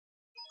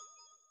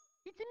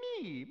It's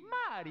me,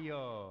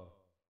 Mario.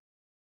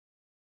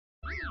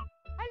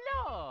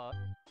 Hello.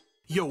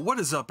 Yo, what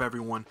is up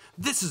everyone?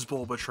 This is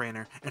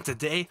BulbaTrainer, and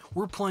today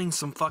we're playing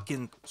some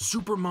fucking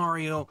Super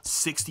Mario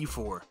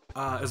 64.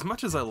 As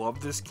much as I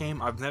love this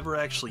game, I've never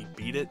actually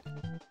beat it.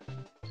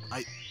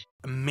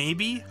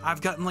 Maybe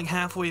I've gotten like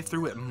halfway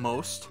through at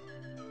most.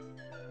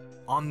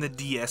 On the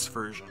DS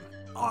version.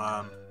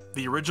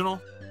 The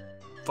original?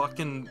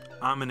 Fucking,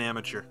 I'm an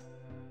amateur.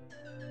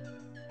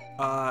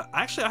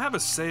 Actually I have a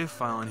save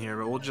file in here,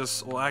 but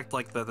we'll act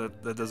like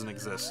that doesn't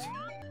exist.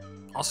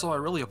 Also, I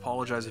really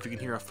apologize if you can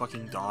hear a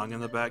fucking dog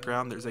in the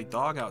background. There's a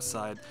dog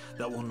outside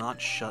that will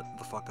not shut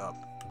the fuck up.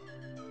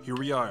 Here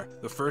we are,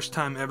 the first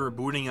time ever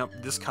booting up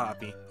this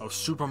copy of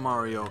Super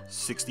Mario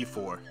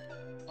 64.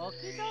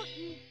 Okie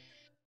dokie.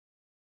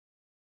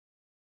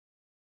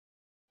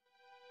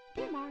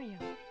 Dear Mario,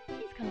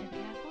 please come to the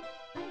castle.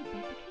 I have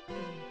baked a cake for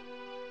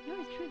you.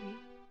 Yours truly,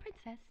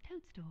 Princess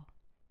Toadstool.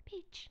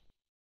 Peach.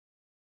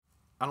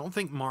 I don't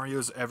think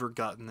Mario's ever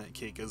gotten that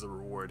cake as a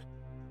reward.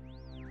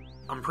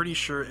 I'm pretty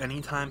sure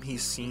anytime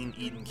he's seen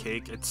eating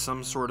cake, it's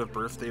some sort of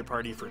birthday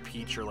party for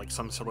Peach or like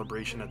some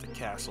celebration at the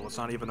castle. It's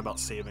not even about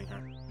saving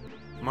her.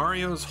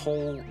 Mario's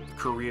whole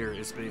career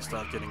is based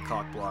off getting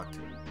cock-blocked.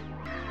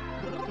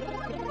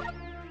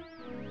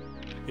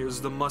 Here's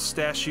the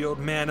mustachioed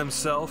man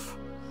himself,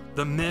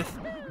 the myth,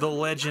 the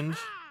legend.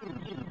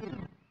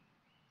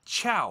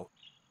 Ciao!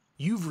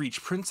 You've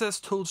reached Princess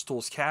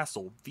Toadstool's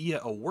castle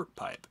via a warp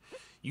pipe.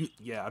 I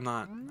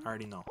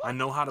already know. I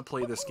know how to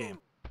play this game.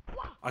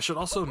 I should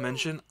also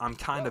mention, I'm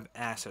kind of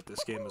ass at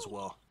this game as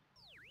well.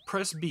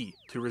 Press B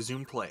to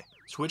resume play.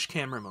 Switch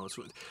camera modes.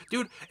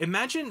 Dude,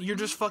 imagine you're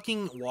just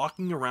fucking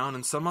walking around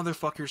and some other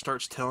fucker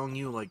starts telling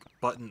you, like,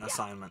 button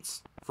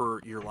assignments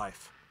for your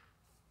life.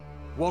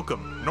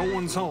 Welcome, no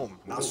one's home.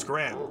 Now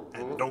scram,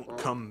 and don't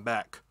come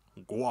back.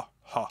 Gwa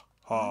ha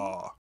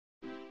ha.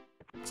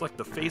 It's like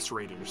the Face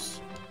Raiders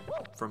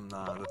from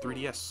the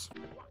 3DS.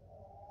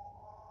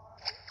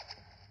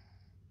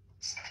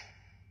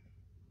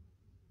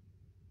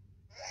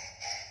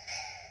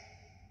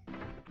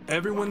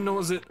 Everyone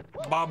knows it.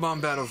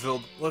 Bob-Omb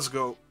Battlefield. Let's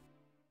go.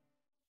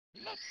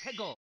 Let's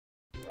go.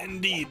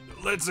 Indeed.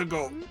 Let's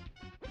go.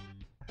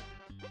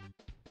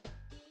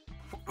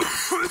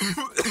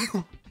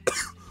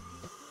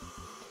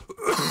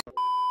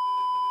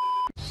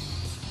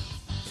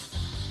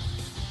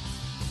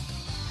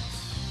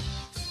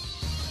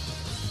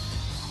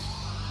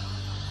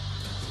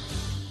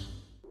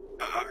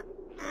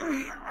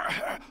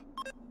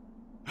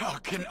 How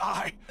can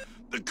I,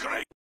 the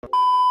great...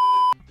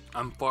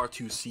 I'm far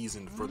too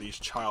seasoned for these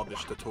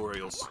childish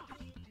tutorials.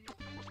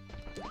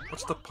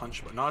 What's the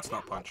punch button? No, it's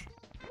not punch.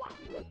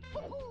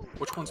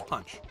 Which one's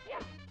punch?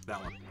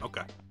 That one.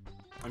 Okay.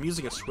 I'm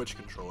using a Switch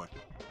controller.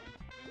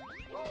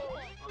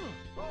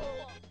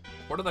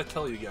 What did I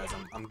tell you guys?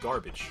 I'm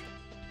garbage.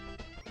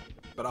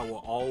 But I will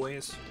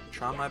always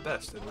try my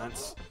best, and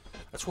that's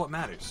what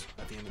matters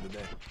at the end of the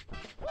day.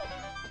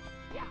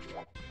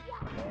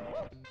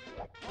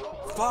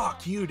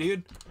 Fuck you,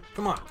 dude!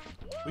 Come on.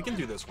 We can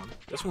do this one.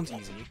 This one's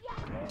easy.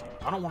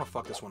 I don't want to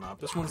fuck this one up.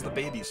 This one's the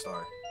baby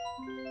star.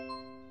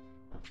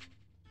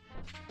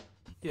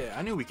 Yeah,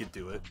 I knew we could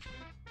do it.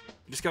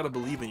 You just gotta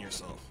believe in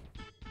yourself.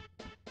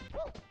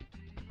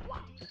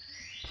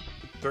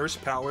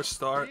 First power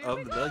star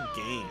of the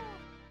game.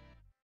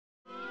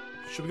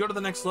 Should we go to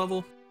the next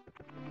level?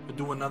 Or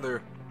do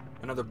another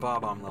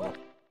Bob-Omb level?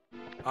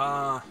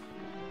 I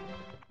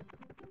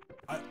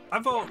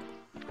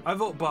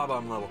vote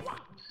Bob-Omb level.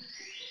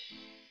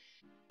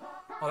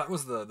 Oh, that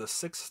was the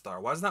 6th star.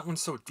 Why is that one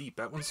so deep?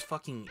 That one's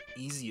fucking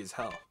easy as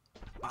hell.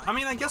 I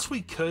mean, I guess we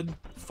could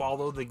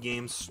follow the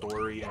game's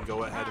story and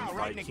go ahead and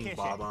fight King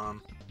Bob-Omb.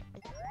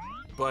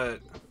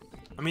 But,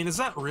 I mean, is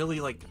that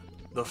really, like,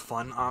 the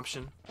fun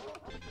option?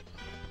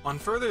 On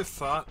further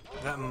thought,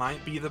 that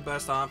might be the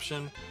best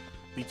option,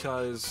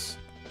 because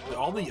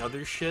all the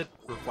other shit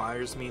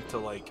requires me to,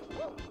 like,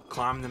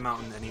 climb the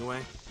mountain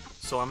anyway.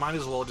 So I might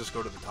as well just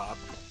go to the top.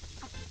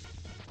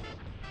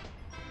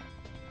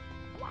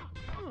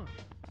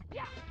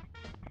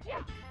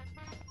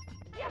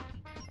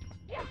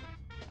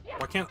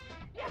 Why can't...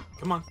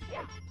 Come on.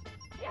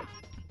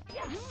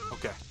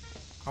 Okay.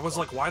 I was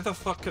like, why the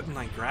fuck couldn't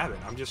I grab it?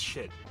 I'm just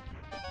shit.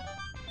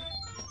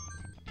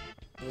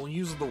 We'll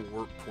use the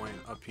warp point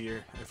up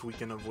here if we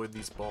can avoid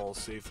these balls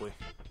safely.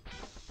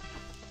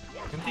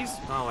 Can these...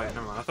 Oh wait,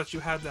 never mind. I thought you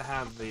had to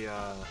have the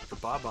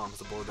Bob-Ombs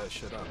to blow that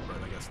shit up, but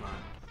I guess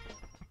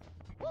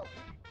not.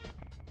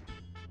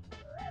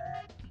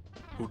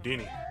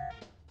 Houdini.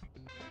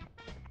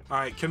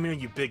 Alright, come here,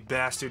 you big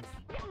bastard.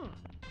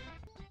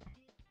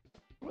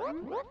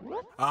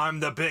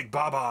 I'm the big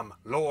Bob-Omb,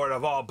 lord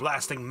of all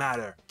blasting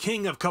matter,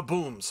 king of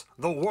kabooms,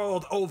 the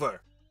world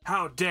over.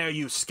 How dare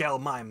you scale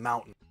my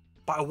mountain?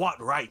 By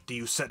what right do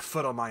you set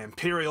foot on my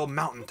imperial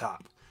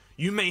mountaintop?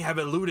 You may have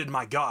eluded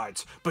my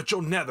guards, but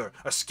you'll never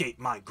escape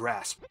my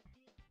grasp.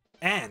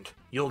 And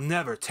you'll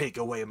never take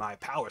away my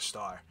power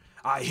star.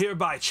 I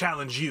hereby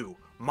challenge you,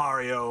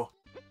 Mario.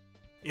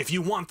 If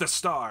you want the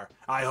star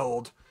I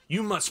hold,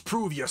 You must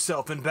prove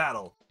yourself in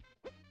battle.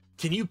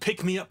 Can you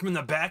pick me up from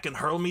the back and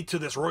hurl me to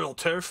this royal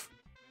turf?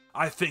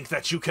 I think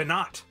that you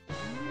cannot.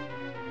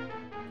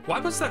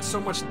 Why was that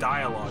so much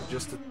dialogue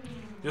just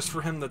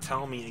for him to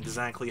tell me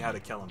exactly how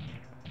to kill him?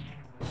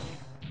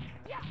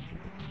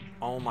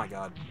 Oh my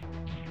god.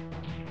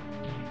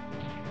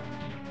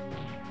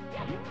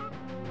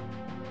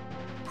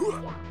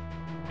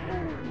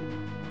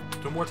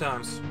 Two more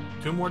times.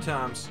 Two more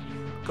times.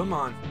 Come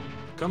on.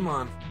 Come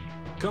on.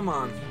 Come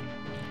on.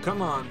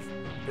 Come on.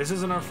 This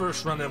isn't our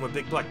first run-in with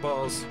big black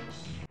balls.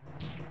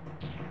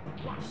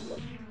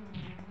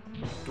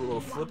 Do a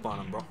little flip on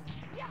him, bro.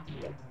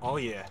 Oh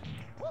yeah.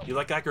 You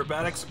like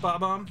acrobatics,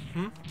 Bob-Omb?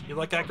 Hmm? You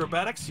like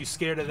acrobatics? You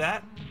scared of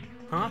that?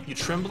 Huh? You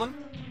trembling?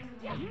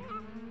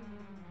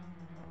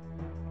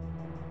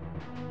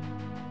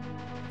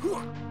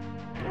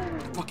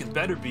 Fucking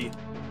better be.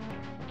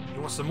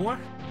 You want some more?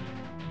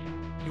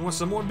 You want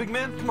some more, big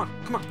man? Come on,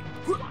 come on.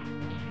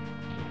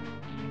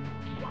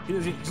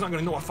 He's not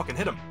gonna know I fucking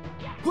hit him.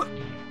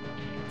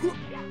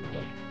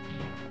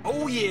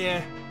 Oh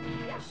yeah.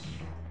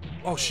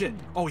 Oh shit.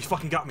 Oh, he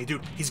fucking got me,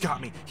 dude. He's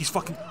got me. He's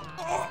fucking...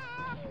 Oh.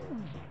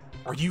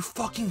 Are you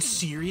fucking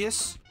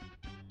serious?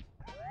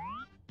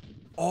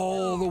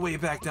 All the way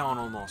back down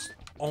almost.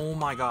 Oh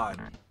my god.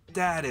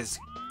 That is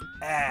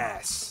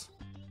ass.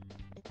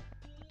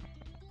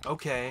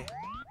 Okay.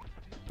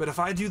 But if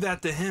I do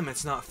that to him,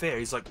 it's not fair.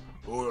 He's like,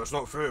 oh, that's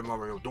not fair,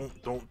 Mario. Don't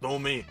throw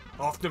me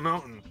off the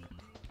mountain.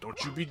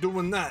 Don't you be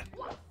doing that.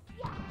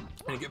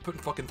 And you get put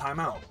in fucking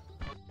timeout.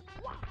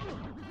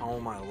 Oh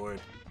my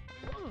lord.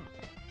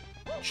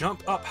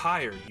 Jump up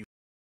higher, you...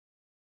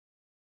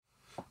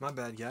 My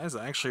bad, guys.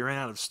 I actually ran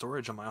out of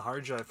storage on my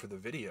hard drive for the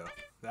video.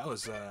 That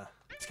was,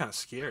 it's kind of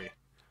scary.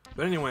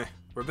 But anyway,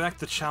 we're back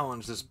to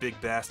challenge this big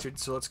bastard,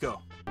 so let's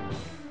go. A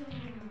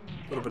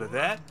little bit of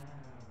that.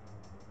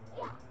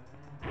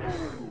 A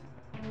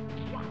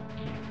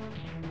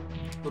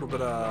little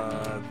bit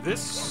of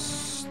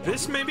this.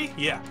 This, maybe?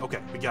 Yeah, okay.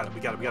 We got it, we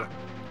got it, we got it.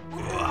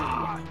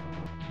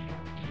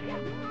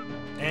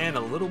 And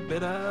a little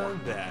bit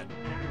of that.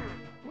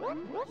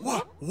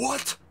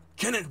 What?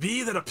 Can it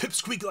be that a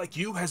pipsqueak like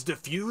you has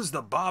defused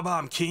the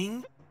Bob-Omb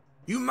King?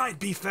 You might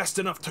be fast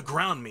enough to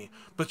ground me,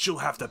 but you'll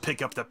have to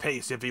pick up the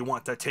pace if you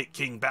want to take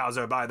King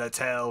Bowser by the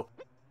tail.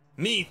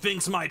 Me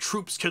thinks my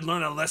troops could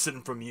learn a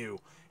lesson from you.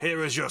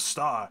 Here is your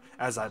star,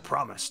 as I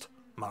promised,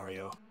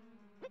 Mario.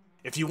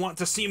 If you want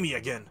to see me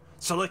again,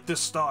 select this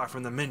star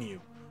from the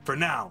menu. For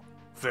now,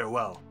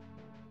 farewell.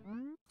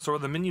 So are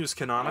the menus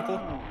canonical?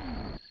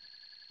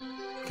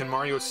 Can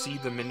Mario see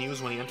the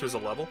menus when he enters a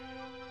level?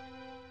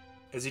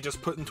 Is he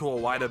just put into a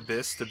wide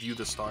abyss to view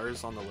the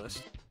stars on the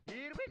list?